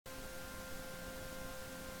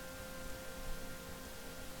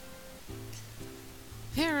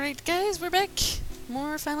Alright guys, we're back!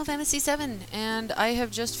 More Final Fantasy VII, and I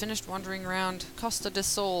have just finished wandering around Costa del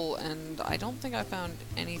Sol, and I don't think I found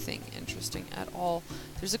anything interesting at all.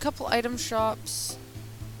 There's a couple item shops.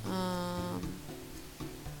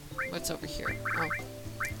 What's over here? Oh.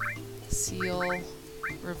 Seal.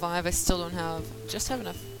 Revive, I still don't have. Just have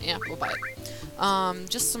enough. Yeah, we'll buy it.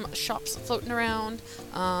 Just some shops floating around.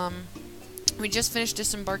 We just finished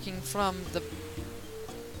disembarking from the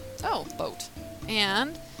boat.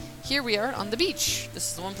 And here we are on the beach. This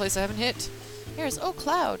is the one place I haven't hit. Here's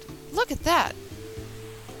Cloud. Look at that.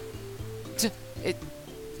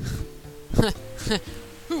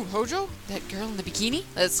 Who, Hojo? That girl in the bikini?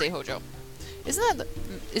 Let's say Hojo.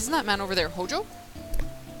 Isn't that man over there Hojo?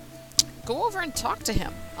 Go over and talk to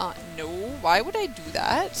him. No. Why would I do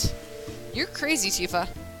that? You're crazy, Tifa.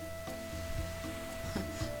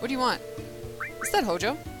 What do you want? Is that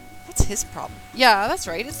Hojo? What's his problem? Yeah, that's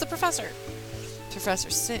right. It's the professor. Professor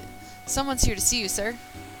someone's here to see you, sir.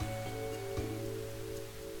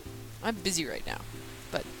 I'm busy right now,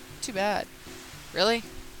 but too bad. Really?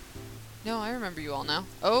 No, I remember you all now.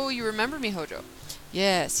 Oh, you remember me, Hojo?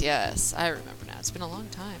 Yes, yes, I remember now. It's been a long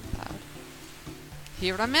time, Cloud.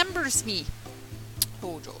 He remembers me.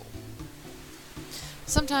 Hojo.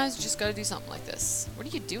 Sometimes you just gotta do something like this. What are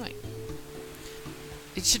you doing?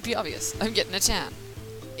 It should be obvious. I'm getting a tan.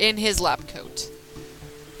 In his lab coat.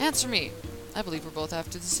 Answer me. I believe we're both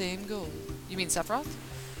after the same goal. You mean Sephiroth?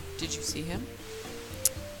 Did you see him?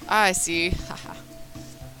 I see. Haha.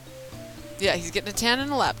 Yeah, he's getting a tan in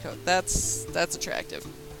a lab coat. That's attractive.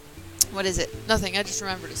 What is it? Nothing. I just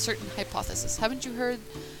remembered a certain hypothesis. Haven't you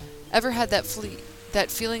ever had that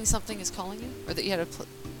feeling something is calling you, or that you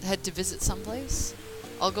had to visit someplace?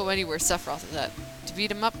 I'll go anywhere Sephiroth is at to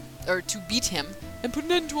beat him up, or to beat him and put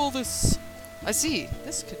an end to all this. I see.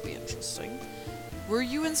 This could be interesting. Were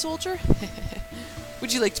you in Soldier?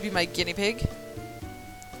 Would you like to be my guinea pig?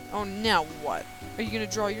 Oh, now what? Are you gonna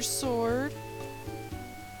draw your sword?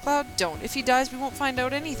 Cloud, don't. If he dies, we won't find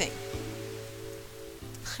out anything.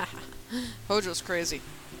 Hojo's crazy.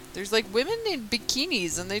 There's like women in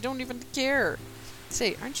bikinis and they don't even care.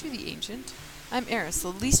 Say, aren't you the ancient? I'm Eris. The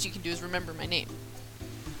least you can do is remember my name.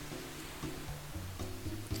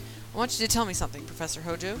 I want you to tell me something, Professor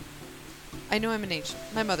Hojo. I know I'm an ancient.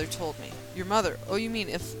 My mother told me. Your mother? Oh, you mean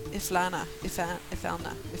Iflina.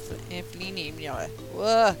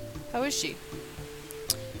 Whoa. How is she?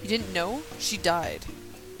 You didn't know? She died.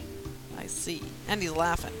 I see. And he's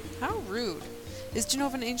laughing. How rude. Is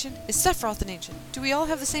Jenova an ancient? Is Sephiroth an ancient? Do we all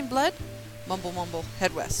have the same blood? Mumble, mumble.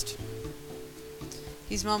 Head west.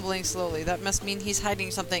 He's mumbling slowly. That must mean he's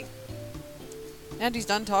hiding something. And he's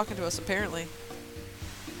done talking to us, apparently.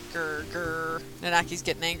 Grr, grr. Nanaki's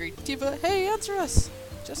getting angry. Tifa, hey, answer us!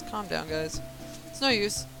 Just calm down, guys. It's no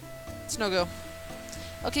use. It's no go.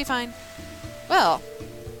 Okay, fine. Well,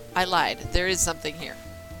 I lied. There is something here.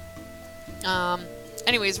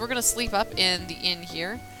 Anyways, we're gonna sleep up in the inn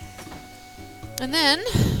here. And then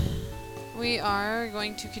we are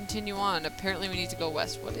going to continue on. Apparently we need to go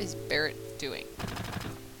west. What is Barrett doing?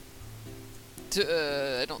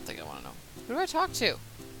 I don't think I want to know. Who do I talk to?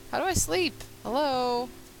 How do I sleep? Hello?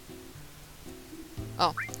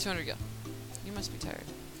 Oh, 200 go. You must be tired.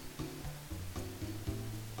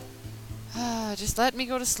 Just let me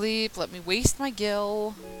go to sleep. Let me waste my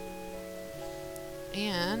gil.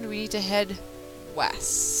 And we need to head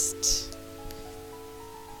west.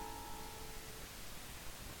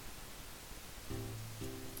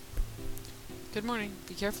 Good morning.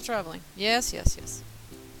 Be careful traveling. Yes, yes, yes.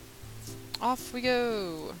 Off we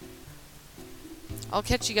go. I'll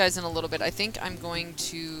catch you guys in a little bit. I think I'm going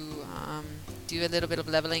to do a little bit of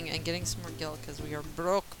leveling and getting some more gil because we are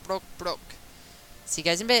broke. See you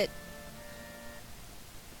guys in a bit.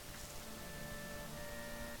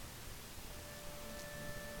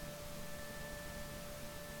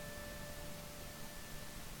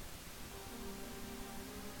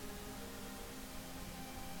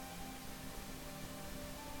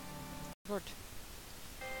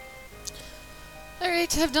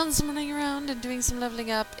 Alright, I've done some running around and doing some leveling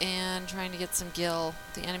up and trying to get some gil.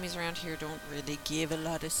 The enemies around here don't really give a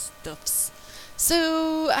lot of stuffs.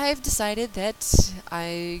 So, I've decided that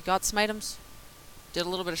I got some items, did a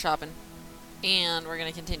little bit of shopping, and we're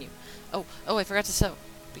gonna continue. Oh, I forgot to sew,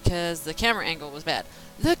 because the camera angle was bad.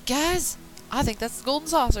 Look, guys! I think that's the golden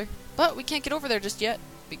saucer. But we can't get over there just yet,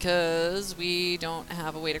 because we don't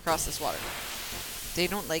have a way to cross this water. They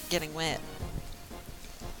don't like getting wet.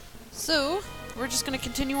 So, we're just going to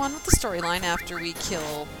continue on with the storyline after we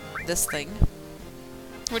kill this thing,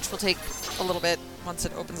 which will take a little bit once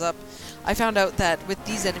it opens up. I found out that with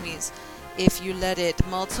these enemies, if you let it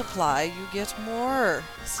multiply, you get more.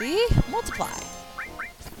 See? Multiply.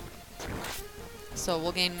 So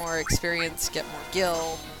we'll gain more experience, get more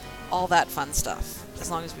gil, all that fun stuff, as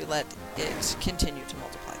long as we let it continue to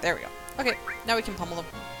multiply. There we go. Okay, now we can pummel them.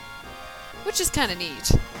 Which is kind of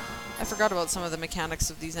neat. I forgot about some of the mechanics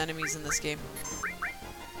of these enemies in this game.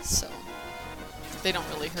 So, they don't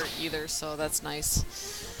really hurt either, so that's nice.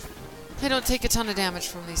 I don't take a ton of damage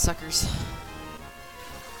from these suckers.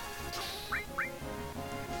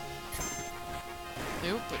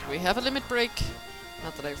 Nope, but we have a limit break.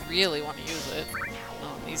 Not that I really want to use it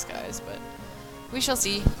on these guys, but we shall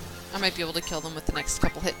see. I might be able to kill them with the next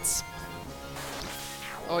couple hits.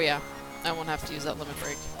 Oh yeah, I won't have to use that limit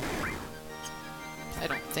break. I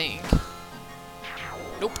don't think.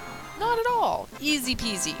 Nope, not at all. Easy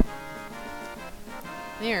peasy.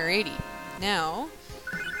 There, 80. Now,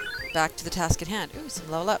 back to the task at hand. Ooh, some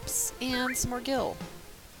level ups and some more gil.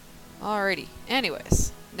 Alrighty.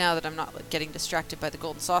 Anyways, now that I'm not getting distracted by the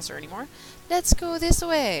golden saucer anymore, let's go this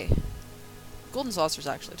way. Golden saucer's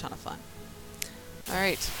actually a ton of fun.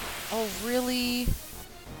 Alright. Oh, really?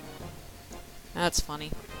 That's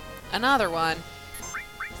funny. Another one.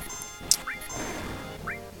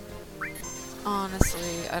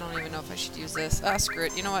 Honestly, I don't even know if I should use this. Ah, screw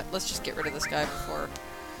it. You know what? Let's just get rid of this guy before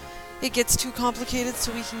it gets too complicated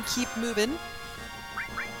so we can keep moving.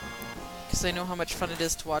 Because I know how much fun it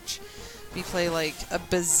is to watch me play like a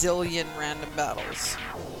bazillion random battles.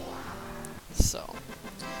 So.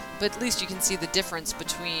 But at least you can see the difference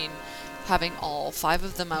between having all 5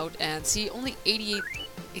 of them out and see only 88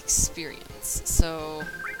 experience. So,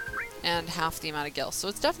 and half the amount of gil. So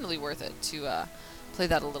it's definitely worth it to play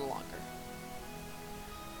that a little longer.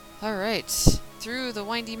 Alright, through the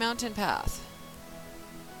windy mountain path.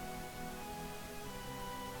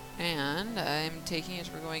 And I'm taking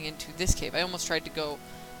it, we're going into this cave. I almost tried to go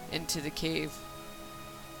into the cave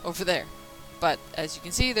over there. But, as you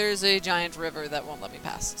can see, there's a giant river that won't let me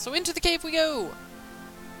pass. So into the cave we go!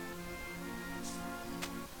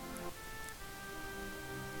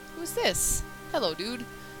 Who's this? Hello, dude.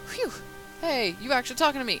 Phew! Hey, you actually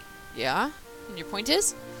talking to me? Yeah? And your point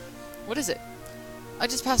is? What is it? I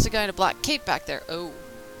just passed a guy in a black cape back there. Oh.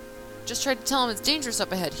 Just tried to tell him it's dangerous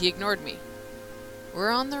up ahead. He ignored me. We're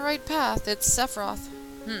on the right path. It's Sephiroth.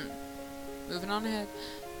 Moving on ahead.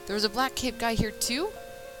 There was a black cape guy here too?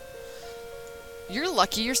 You're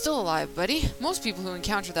lucky you're still alive, buddy. Most people who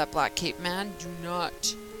encounter that black cape man do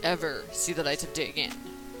not ever see the light of day again.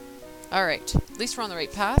 Alright. At least we're on the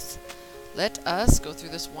right path. Let us go through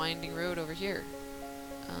this winding road over here.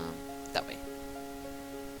 That way.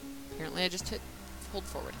 Apparently I just hold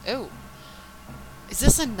forward. Oh. Is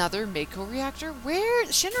this another Mako reactor? Where?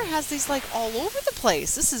 Shinra has these, like, all over the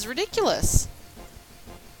place. This is ridiculous.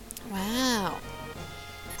 Wow.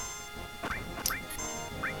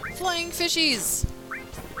 Flying fishies.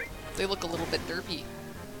 They look a little bit derpy.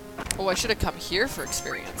 Oh, I should have come here for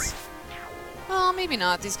experience. Well, maybe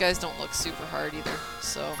not. These guys don't look super hard either,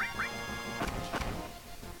 so...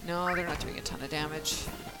 No, they're not doing a ton of damage.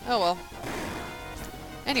 Oh well.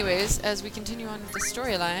 Anyways, as we continue on with the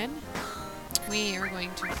storyline, we are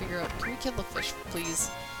going to figure out... Can we kill the fish,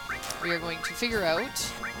 please? We are going to figure out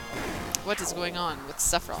what is going on with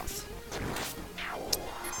Sephiroth.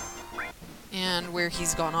 And where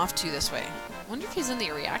he's gone off to this way. I wonder if he's in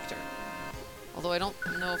the reactor. Although I don't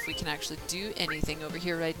know if we can actually do anything over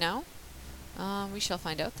here right now. We shall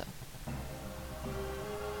find out, though.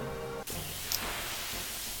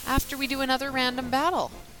 After we do another random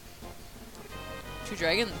battle. 2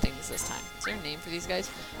 dragon things this time. Is there a name for these guys?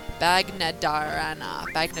 Bagnadarana.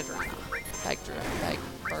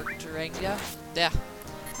 Bagdaranga? Yeah.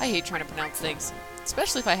 I hate trying to pronounce things.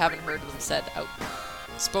 Especially if I haven't heard them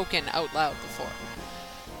spoken out loud before.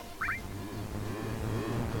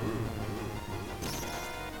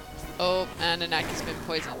 Oh, and Anaki's been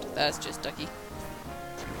poisoned. That's just ducky.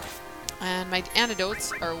 And my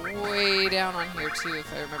antidotes are way down on here too,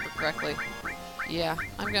 if I remember correctly. Yeah,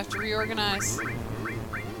 I'm gonna have to reorganize.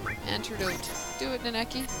 Antidote. Do it,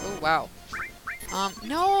 Naneki. Oh, wow.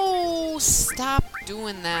 No! Stop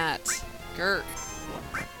doing that. Gert.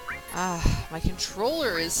 Ah, my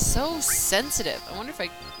controller is so sensitive. I wonder if I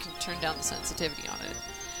can turn down the sensitivity on it.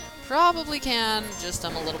 Probably can, just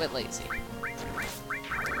I'm a little bit lazy.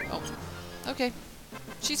 Oh. Okay.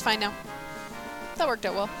 She's fine now. That worked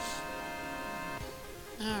out well.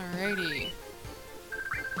 Alrighty.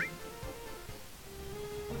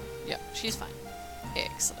 Yeah, she's fine.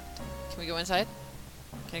 Excellent. Can we go inside?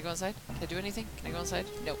 Can I go inside? Can I do anything? Can I go inside?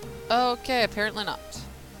 Nope. Okay, apparently not.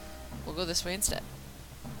 We'll go this way instead.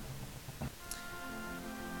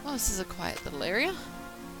 Well, this is a quiet little area.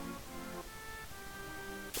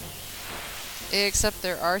 Except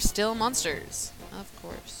there are still monsters. Of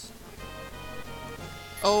course.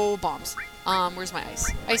 Oh, bombs. Where's my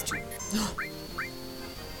ice? Ice tube.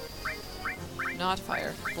 Not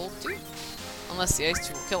fire. Bolt tube? Unless the ice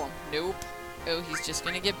tube will kill him. Nope. Oh, he's just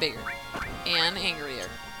gonna get bigger. And angrier.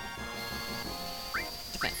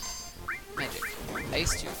 Defend. Magic.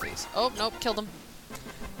 Ice tube, please. Oh, nope. Killed him.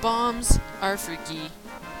 Bombs are freaky.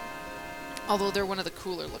 Although they're one of the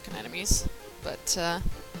cooler looking enemies. But,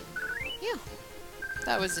 yeah.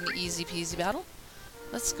 That was an easy peasy battle.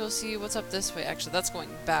 Let's go see what's up this way. Actually, that's going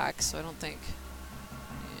back, so I don't think...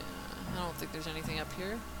 Yeah, I don't think there's anything up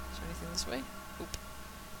here. Is there anything this way? Oop.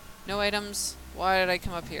 No items. Why did I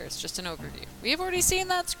come up here? It's just an overview. We've already seen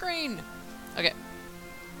that screen! Okay.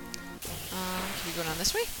 Can we go down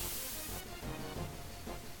this way?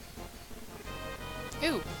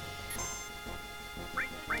 Ooh!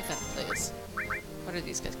 Defend, please. What are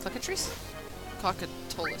these guys? Cluckatrees?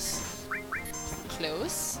 Cockatolus.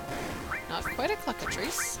 Close. Not quite a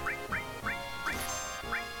cluckatrice.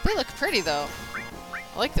 They look pretty, though.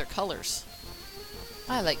 I like their colors.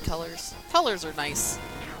 I like colors. Colors are nice.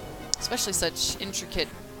 Especially such intricate,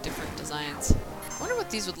 different designs. I wonder what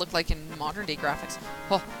these would look like in modern-day graphics.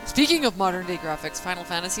 Oh, speaking of modern-day graphics, Final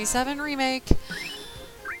Fantasy VII Remake.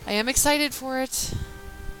 I am excited for it.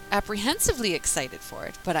 Apprehensively excited for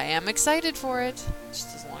it, but I am excited for it.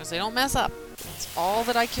 Just as long as they don't mess up. That's all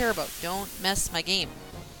that I care about. Don't mess my game.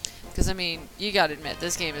 Because, I mean, you gotta admit,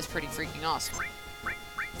 this game is pretty freaking awesome.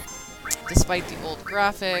 Despite the old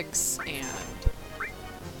graphics and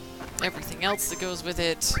everything else that goes with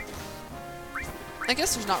it. I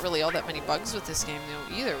guess there's not really all that many bugs with this game,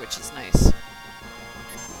 though, either, which is nice.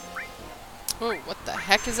 Whoa, what the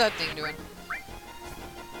heck is that thing doing?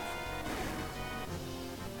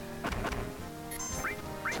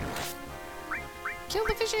 Kill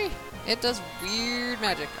the fishy! It does weird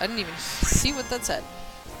magic. I didn't even see what that said.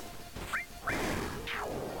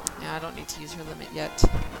 Yeah, I don't need to use her limit yet.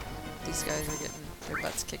 These guys are getting their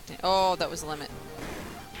butts kicked in. Oh, that was the limit.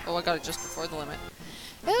 Oh, I got it just before the limit.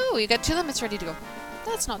 Oh, you got 2 limits ready to go.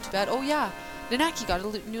 That's not too bad. Oh, yeah. Nanaki got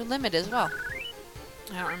a new limit as well.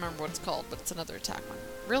 I don't remember what it's called, but it's another attack one.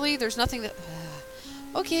 Really? There's nothing that...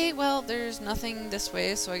 Okay, well, there's nothing this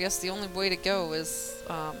way, so I guess the only way to go is,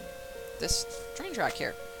 this train track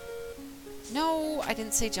here. No, I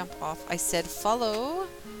didn't say jump off. I said follow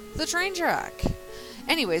the train track.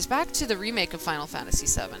 Anyways, back to the remake of Final Fantasy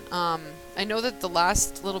VII. I know that the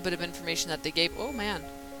last little bit of information that they gave... Oh, man.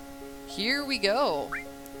 Here we go.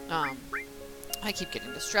 I keep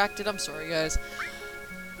getting distracted. I'm sorry, guys.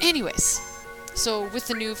 Anyways, so with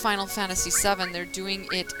the new Final Fantasy VII, they're doing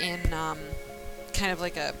it in kind of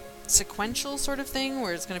like a sequential sort of thing,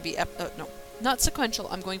 where it's going to be... no, not sequential.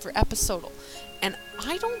 I'm going for episodal. And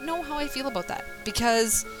I don't know how I feel about that,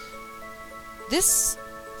 because this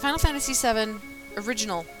Final Fantasy VII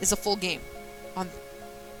original is a full game on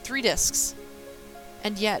 3 discs,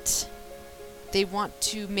 and yet they want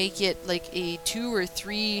to make it like a 2 or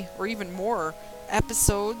 3 or even more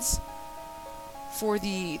episodes for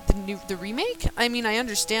the remake. I mean, I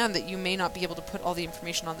understand that you may not be able to put all the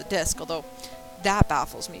information on the disc, although that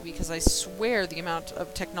baffles me, because I swear the amount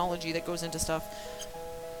of technology that goes into stuff,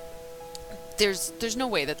 there's no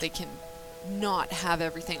way that they can not have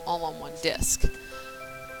everything all on one disc.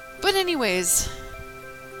 But anyways,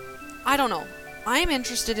 I don't know. I'm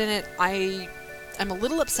interested in it. I'm a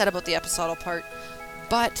little upset about the episodal part,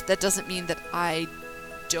 but that doesn't mean that I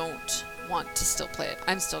don't want to still play it.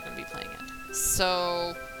 I'm still going to be playing it.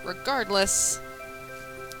 So, regardless,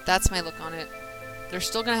 that's my look on it. They're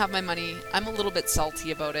still going to have my money. I'm a little bit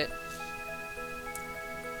salty about it,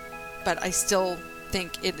 but I still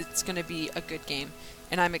think it's going to be a good game,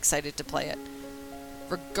 and I'm excited to play it,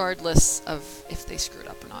 regardless of if they screw it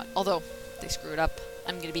up or not. Although, if they screw it up,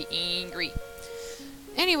 I'm going to be angry.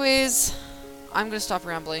 Anyways, I'm going to stop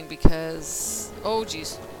rambling because... Oh,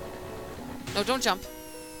 jeez. No, don't jump.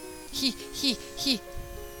 He.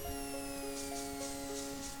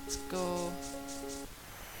 Let's go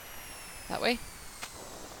that way.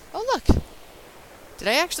 Oh, look. Did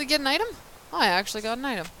I actually get an item? Oh, I actually got an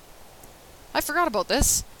item. I forgot about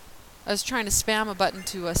this. I was trying to spam a button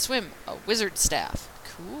to swim. A wizard staff.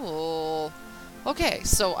 Cool. Okay,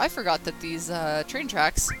 so I forgot that these train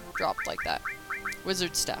tracks dropped like that.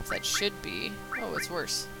 Wizard staff. That should be... Oh, it's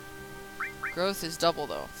worse. Growth is double,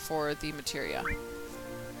 though, for the materia.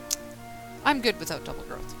 I'm good without double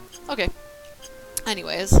growth. Okay.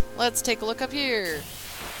 Anyways, let's take a look up here.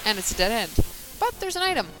 And it's a dead end. But there's an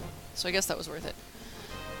item. So I guess that was worth it.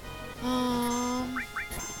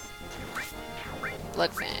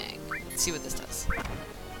 Blood Fang. Let's see what this does.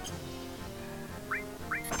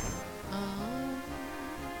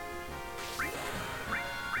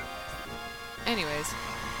 anyways.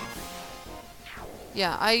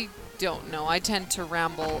 Yeah, I don't know. I tend to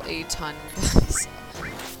ramble a ton, guys.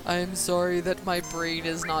 I'm sorry that my brain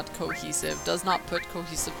is not cohesive, does not put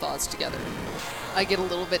cohesive thoughts together. I get a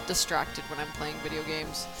little bit distracted when I'm playing video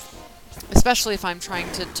games. Especially if I'm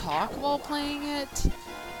trying to talk while playing it.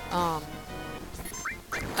 I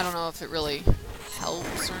don't know if it really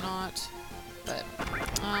helps or not. But,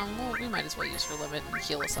 well, we might as well use her limit and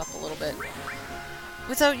heal us up a little bit.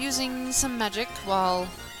 Without using some magic while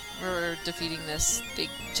we're defeating this big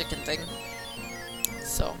chicken thing.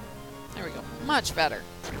 So, there we go. Much better.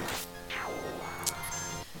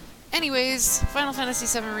 Anyways, Final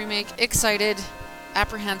Fantasy VII Remake. Excited.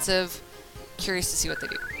 Apprehensive. Curious to see what they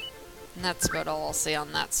do. And that's about all I'll say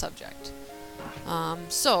on that subject.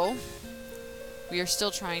 So, we are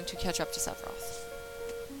still trying to catch up to Sephiroth.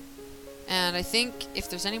 And I think if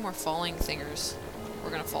there's any more falling thingers,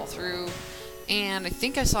 we're gonna fall through. And I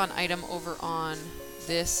think I saw an item over on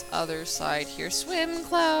this other side here. Swim,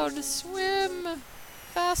 Cloud! Swim!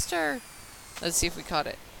 Faster! Let's see if we caught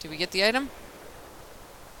it. Did we get the item?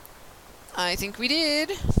 I think we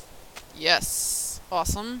did. Yes.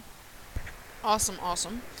 Awesome. Awesome,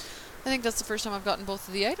 awesome. I think that's the first time I've gotten both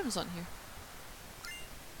of the items on here.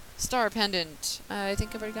 Star Pendant. I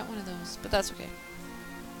think I've already got one of those, but that's okay.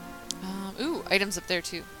 Ooh, items up there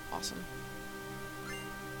too. Awesome.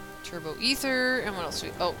 Turbo Ether, and what else do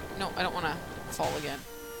we... Oh, no, I don't want to fall again.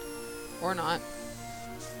 Or not.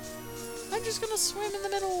 I'm just gonna swim in the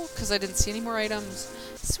middle, because I didn't see any more items.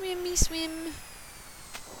 Swim me, swim.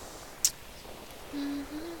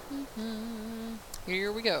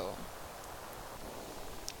 Here we go.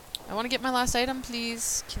 I want to get my last item,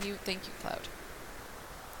 please. Can you... Thank you, Cloud.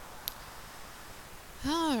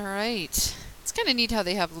 Alright. It's kind of neat how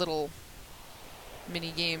they have little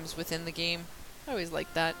mini-games within the game. I always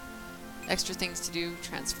like that. Extra things to do.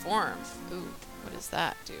 Transform. Ooh, what does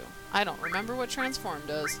that do? I don't remember what transform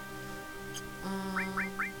does.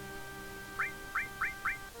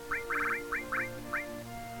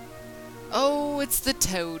 Oh, it's the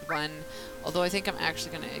Toad one. Although I think I'm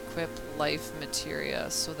actually going to equip Life Materia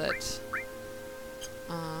so that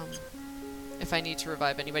if I need to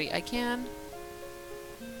revive anybody, I can.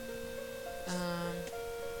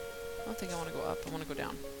 I don't think I want to go up. I want to go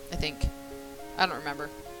down. I think. I don't remember.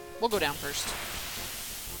 We'll go down first.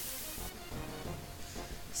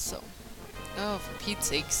 So. Oh, for Pete's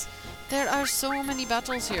sakes. There are so many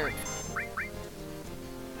battles here.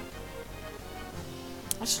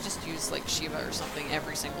 I should just use, like, Shiva or something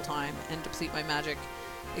every single time and deplete my magic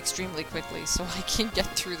extremely quickly so I can get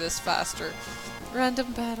through this faster.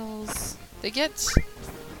 Random battles. They get...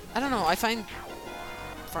 I don't know, I find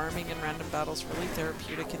farming and random battles really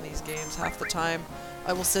therapeutic in these games. Half the time,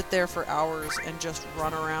 I will sit there for hours and just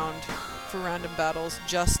run around for random battles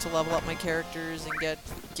just to level up my characters and get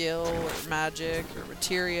gil or magic or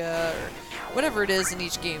materia or whatever it is in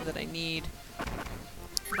each game that I need.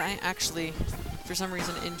 But I actually, for some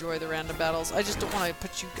reason, enjoy the random battles. I just don't want to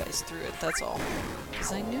put you guys through it, that's all.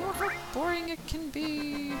 Because I know how boring it can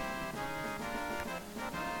be.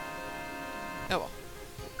 Oh well.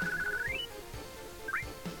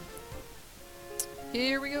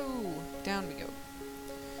 Here we go. Down we go.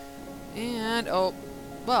 And, oh,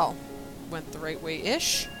 well, went the right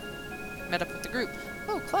way-ish. Met up with the group.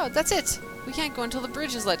 Oh, Cloud, that's it. We can't go until the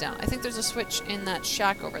bridge is let down. I think there's a switch in that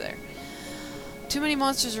shack over there. Too many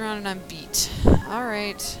monsters around and I'm beat.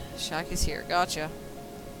 Alright, shack is here. Gotcha.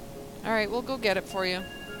 Alright, we'll go get it for you.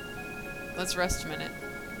 Let's rest a minute.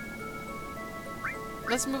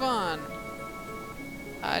 Let's move on.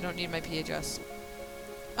 I don't need my PHS.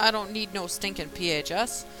 I don't need no stinking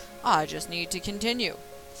PHS. I just need to continue.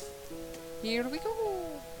 Here we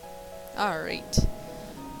go. Alright.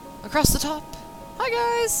 Across the top. Hi,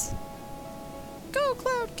 guys! Go,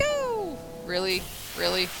 Cloud, go! Really?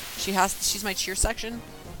 Really? She's my cheer section?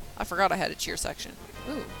 I forgot I had a cheer section.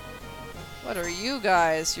 Ooh. What are you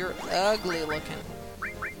guys? You're ugly looking.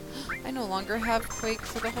 I no longer have Quake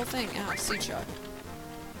for the whole thing. Ow, seed shot.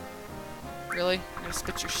 Really? You're gonna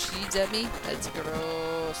spit your seeds at me? That's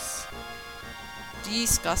gross.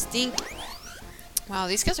 Disgusting. Wow,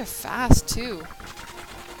 these guys are fast, too.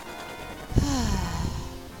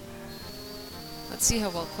 Let's see how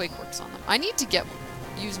well Quake works on them. I need to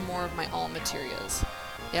use more of my all materias.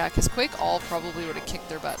 Yeah, because Quake all probably would have kicked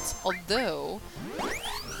their butts. Although,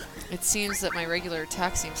 it seems that my regular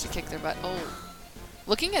attack seems to kick their butt. Oh.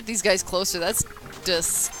 Looking at these guys closer, that's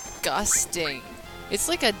disgusting. It's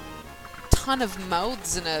like a ton of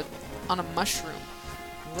mouths on a mushroom.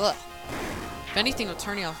 Ugh. If anything will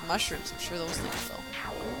turn you off mushrooms, I'm sure those things will.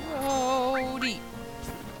 Grody.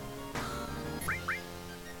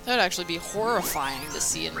 That would actually be horrifying to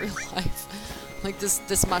see in real life. Like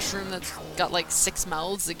this mushroom that's got like 6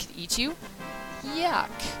 mouths that could eat you. Yuck.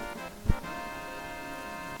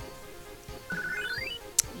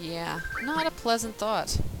 Yeah, not a pleasant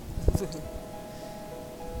thought.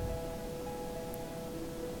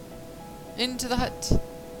 Into the hut.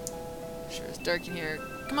 Sure, it's dark in here.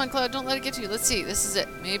 Come on, Cloud, don't let it get to you. Let's see, this is it.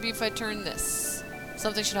 Maybe if I turn this,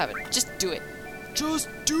 something should happen. Just do it. Just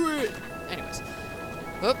do it! Anyways.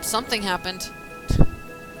 Oops, something happened.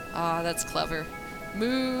 Ah, that's clever.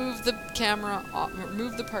 Move the camera off,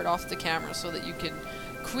 move the part off the camera so that you can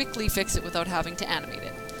quickly fix it without having to animate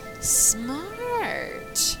it.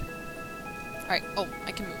 Smart! Alright, oh,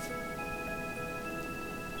 I can move.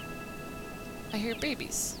 I hear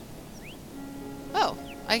babies. Oh,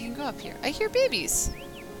 I can go up here. I hear babies.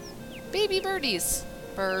 Baby birdies.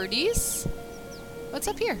 Birdies? What's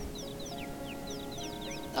up here?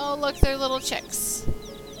 Oh, look, they're little chicks.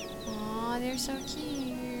 Aw, they're so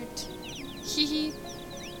cute. Hee hee.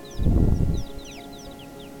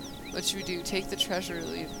 What should we do? Take the treasure or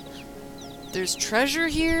leave? There's treasure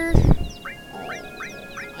here? Oh,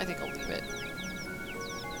 I think I'll leave it.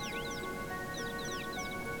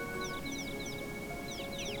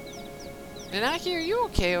 Nanaki, are you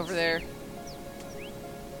okay over there?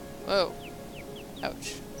 Whoa.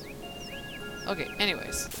 Ouch. Okay,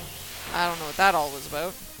 anyways. I don't know what that all was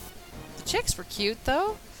about. The chicks were cute,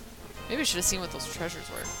 though. Maybe I should have seen what those treasures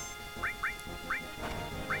were.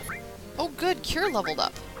 Oh, good. Cure leveled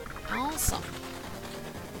up. Awesome.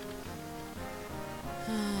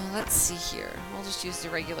 Let's see here. We'll just use the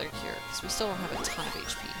regular cure, because we still don't have a ton of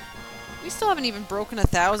HP. We still haven't even broken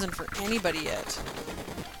 1,000 for anybody yet.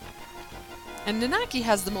 And Nanaki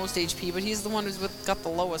has the most HP, but he's the one who's got the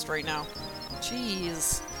lowest right now.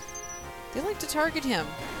 Jeez. They like to target him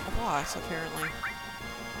a lot, apparently.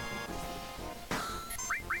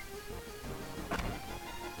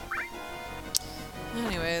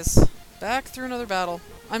 Anyways, back through another battle.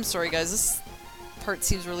 I'm sorry, guys. This part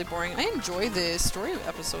seems really boring. I enjoy the story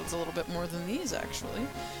episodes a little bit more than these, actually.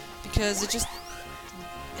 Because it just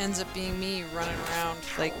ends up being me running around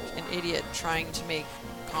like an idiot trying to make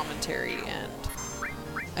commentary, and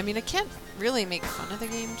I mean, I can't really make fun of the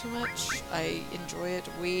game too much. I enjoy it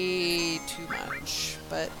way too much,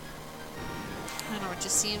 but I don't know, it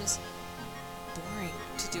just seems boring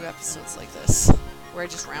to do episodes like this where I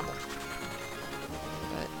just ramble.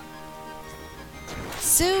 But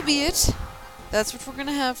so be it. That's what we're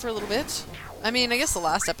gonna have for a little bit. I mean, I guess the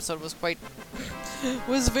last episode was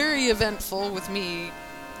was very eventful with me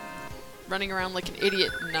running around like an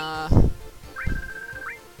idiot in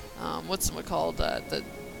what's it called? The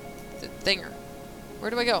thinger.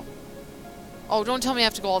 Where do I go? Oh, don't tell me I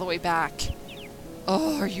have to go all the way back.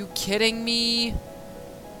 Oh, are you kidding me?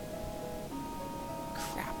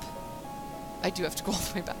 Crap. I do have to go all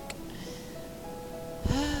the way back.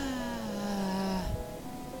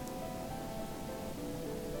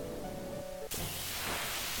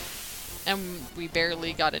 And we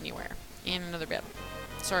barely got anywhere. In another battle.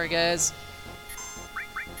 Sorry, guys.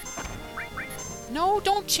 No,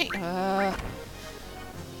 don't change.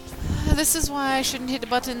 This is why I shouldn't hit the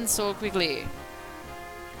button so quickly.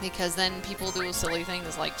 Because then people do silly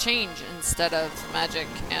things like change instead of magic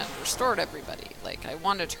and restored everybody. Like I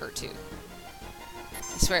wanted her to.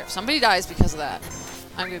 I swear, if somebody dies because of that,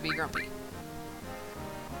 I'm gonna be grumpy.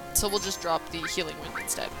 So we'll just drop the healing wind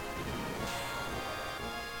instead.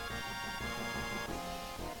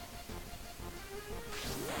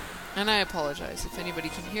 And I apologize if anybody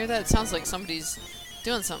can hear that. It sounds like somebody's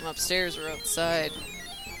doing something upstairs or outside.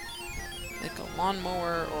 Like a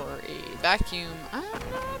lawnmower or a vacuum. I'm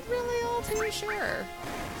not really all too sure.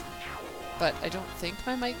 But I don't think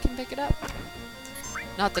my mic can pick it up.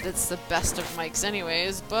 Not that it's the best of mics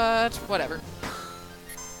anyways, but whatever.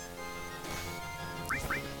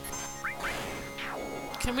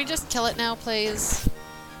 Can we just kill it now, please?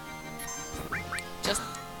 Just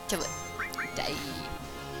kill it. Die.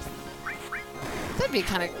 That'd be a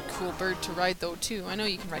kind of cool bird to ride, though, too. I know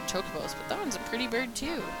you can ride chocobos, but that one's a pretty bird,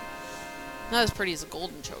 too. Not as pretty as a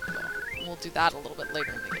golden chocobo. We'll do that a little bit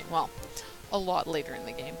later in the game. Well, a lot later in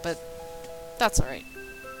the game, but that's alright.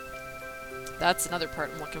 That's another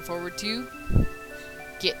part I'm looking forward to.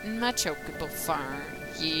 Getting my chocobo farm.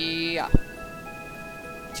 Yeah!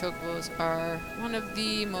 Chocobos are one of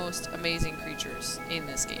the most amazing creatures in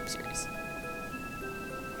this game series.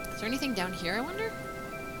 Is there anything down here, I wonder?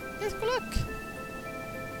 Let's go look!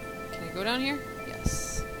 Can I go down here?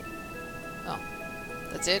 Yes. Oh.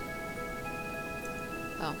 That's it?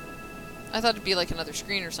 Oh. I thought it'd be like another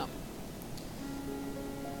screen or something.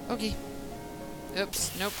 Okay.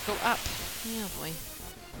 Oops. Nope. Go up. Oh boy.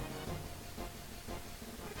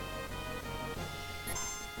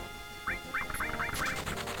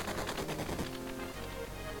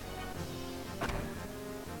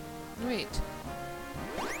 wait.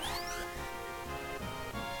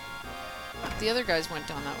 The other guys went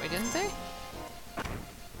down that way, didn't they?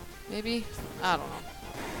 Maybe? I don't know.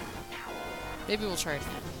 Maybe we'll try it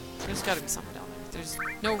again. There's gotta be something down there. There's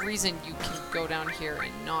no reason you can go down here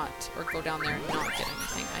and not, or go down there and not get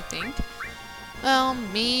anything, I think. Well,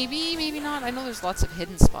 maybe, maybe not. I know there's lots of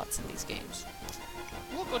hidden spots in these games.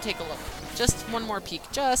 We'll go take a look. Just one more peek,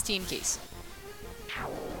 just in case.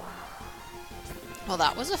 Well,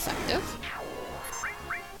 that was effective.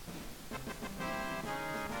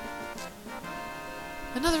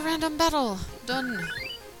 Another random battle! Done!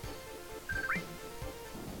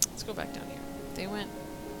 Let's go back down here. They went...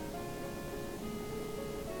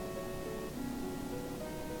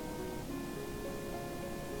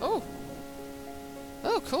 Oh!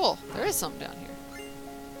 Oh, cool! There is something down here.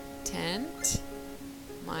 Tent.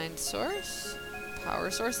 Mind source.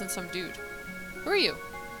 Power source, and some dude. Who are you?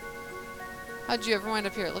 How'd you ever wind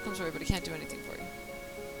up here? Look, I'm sorry, but I can't do anything for you.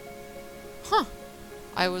 Huh!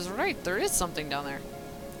 I was right, there is something down there.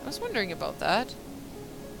 I was wondering about that.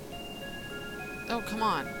 Oh, come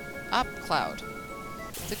on. Up, Cloud.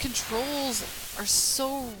 The controls are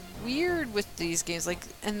so weird with these games, like,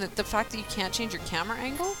 and the fact that you can't change your camera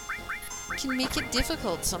angle can make it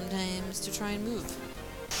difficult sometimes to try and move.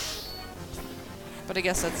 But I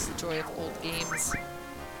guess that's the joy of old games.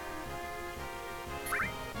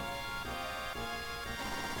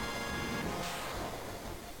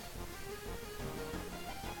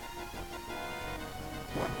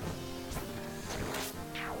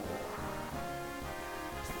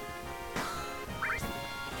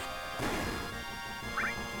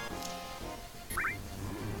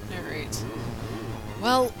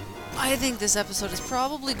 Well, I think this episode has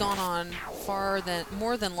probably gone on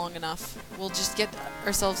more than long enough. We'll just get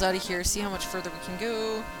ourselves out of here, see how much further we can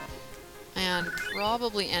go, and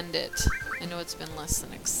probably end it. I know it's been less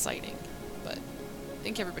than exciting, but I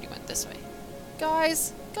think everybody went this way.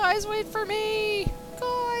 Guys! Guys, wait for me!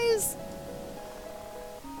 Guys!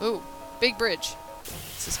 Oh, big bridge.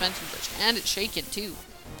 Suspension bridge. And it's shaking, too.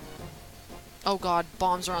 Oh god,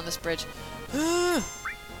 bombs are on this bridge.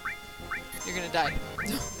 You're gonna die.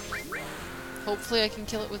 Hopefully I can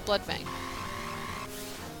kill it with Blood Fang.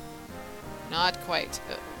 Not quite.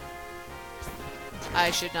 I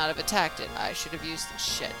should not have attacked it. I should have used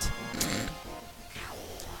shit.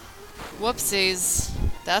 Whoopsies.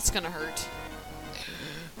 That's gonna hurt.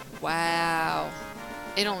 Wow.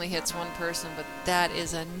 It only hits one person, but that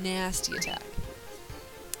is a nasty attack.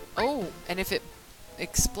 Oh, and if it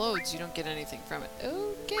explodes, you don't get anything from it.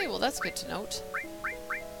 Okay, well that's good to note.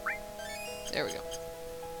 There we go.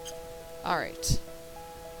 Alright.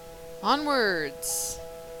 Onwards!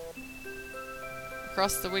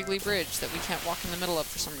 Across the wiggly bridge that we can't walk in the middle of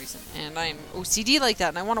for some reason. And I'm OCD like that,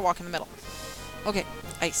 and I want to walk in the middle. Okay,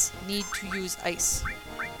 ice. Need to use ice.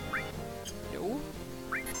 No.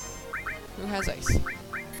 Who has ice?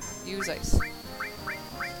 Use ice.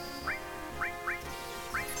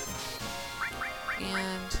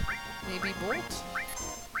 And maybe bolt?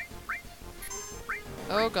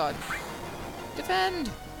 Oh god. Defend!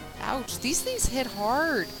 Ouch, these things hit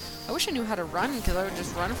hard. I wish I knew how to run, because I would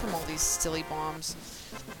just run from all these silly bombs.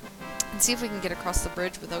 And see if we can get across the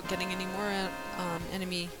bridge without getting any more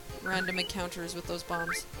enemy random encounters with those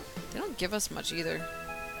bombs. They don't give us much either.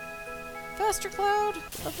 Faster, Cloud!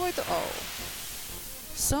 Avoid the... Oh.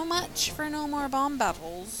 So much for no more bomb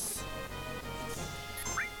battles.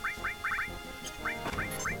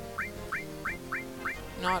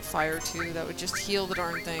 Not fire too, that would just heal the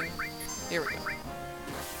darn thing. Here we go.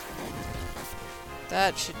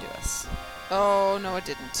 That should do us. Oh, no it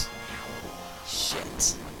didn't.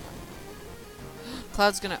 Shit.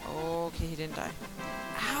 Cloud's gonna... Oh, okay, he didn't die.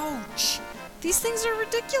 Ouch! These things are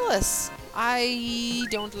ridiculous! I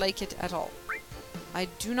don't like it at all. I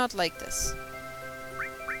do not like this.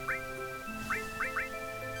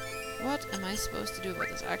 What am I supposed to do about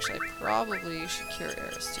this? Actually, I probably should cure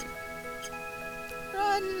Eris too.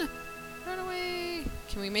 Run! Run away!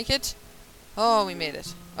 Can we make it? Oh, we made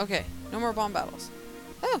it. Okay, no more bomb battles.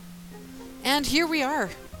 Oh! And here we are!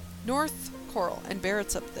 North Coral, and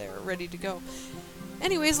Barrett's up there, ready to go.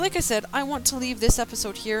 Anyways, like I said, I want to leave this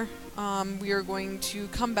episode here. We are going to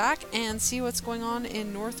come back and see what's going on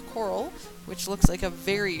in North Coral, which looks like a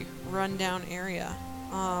very run-down area.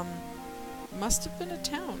 Must have been a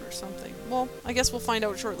town or something. Well, I guess we'll find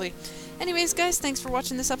out shortly. Anyways, guys, thanks for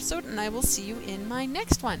watching this episode, and I will see you in my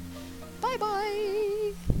next one.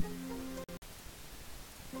 Bye-bye!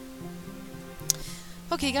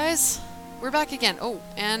 Okay, guys, we're back again. Oh,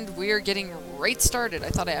 and we're getting right started. I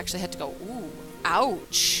thought I actually had to go. Ooh,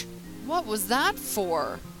 ouch! What was that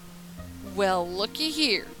for? Well, looky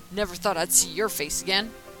here. Never thought I'd see your face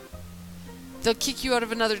again. They'll kick you out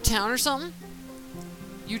of another town or something?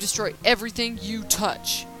 You destroy everything you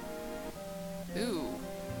touch. Ooh.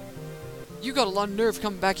 You got a lot of nerve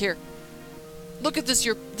coming back here. Look at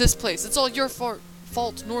this place. It's all your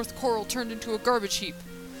fault North Coral turned into a garbage heap.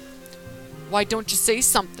 Why don't you say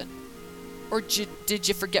something? Or did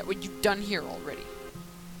you forget what you've done here already?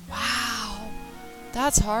 Wow.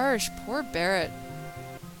 That's harsh. Poor Barrett.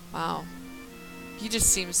 Wow. He just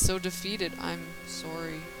seems so defeated. I'm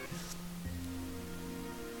sorry.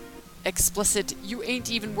 Explicit. You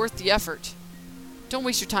ain't even worth the effort. Don't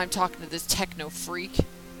waste your time talking to this techno freak.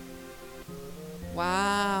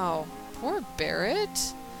 Wow. Poor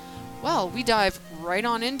Barrett. Well, we dive right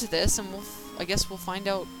on into this, and I guess we'll find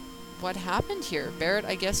out what happened here. Barrett,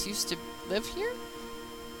 I guess, used to live here?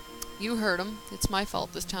 You heard him. It's my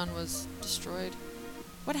fault this town was destroyed.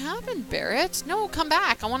 What happened, Barrett? No, come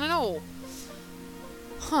back. I want to know.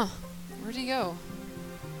 Huh. Where'd he go?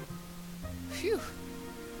 Phew.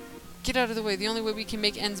 Get out of the way. The only way we can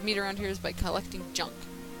make ends meet around here is by collecting junk.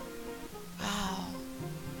 Wow.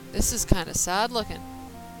 This is kind of sad looking.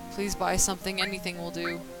 Please buy something. Anything will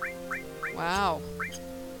do. Wow.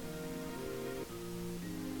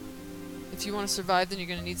 If you want to survive, then you're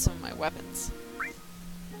going to need some of my weapons.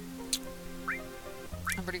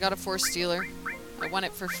 I've already got a force stealer. I won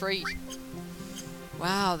it for free.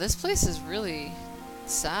 Wow, this place is really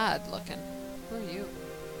sad looking. Who are you?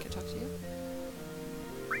 Can I talk to you?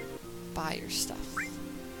 Buy your stuff.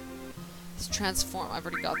 Let's transform. I've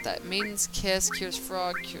already got that. Maiden's Kiss, cures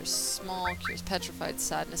frog, cures small, cures petrified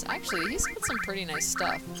sadness. Actually, he's got some pretty nice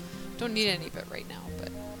stuff. Don't need any of it right now, but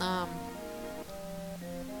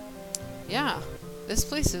yeah, this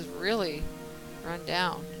place is really run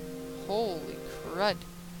down. Holy crud.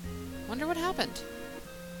 Wonder what happened.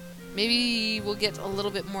 Maybe we'll get a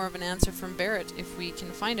little bit more of an answer from Barrett if we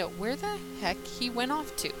can find out where the heck he went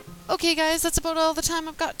off to. Okay guys, that's about all the time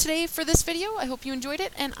I've got today for this video. I hope you enjoyed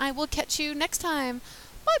it, and I will catch you next time.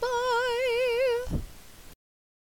 Bye bye!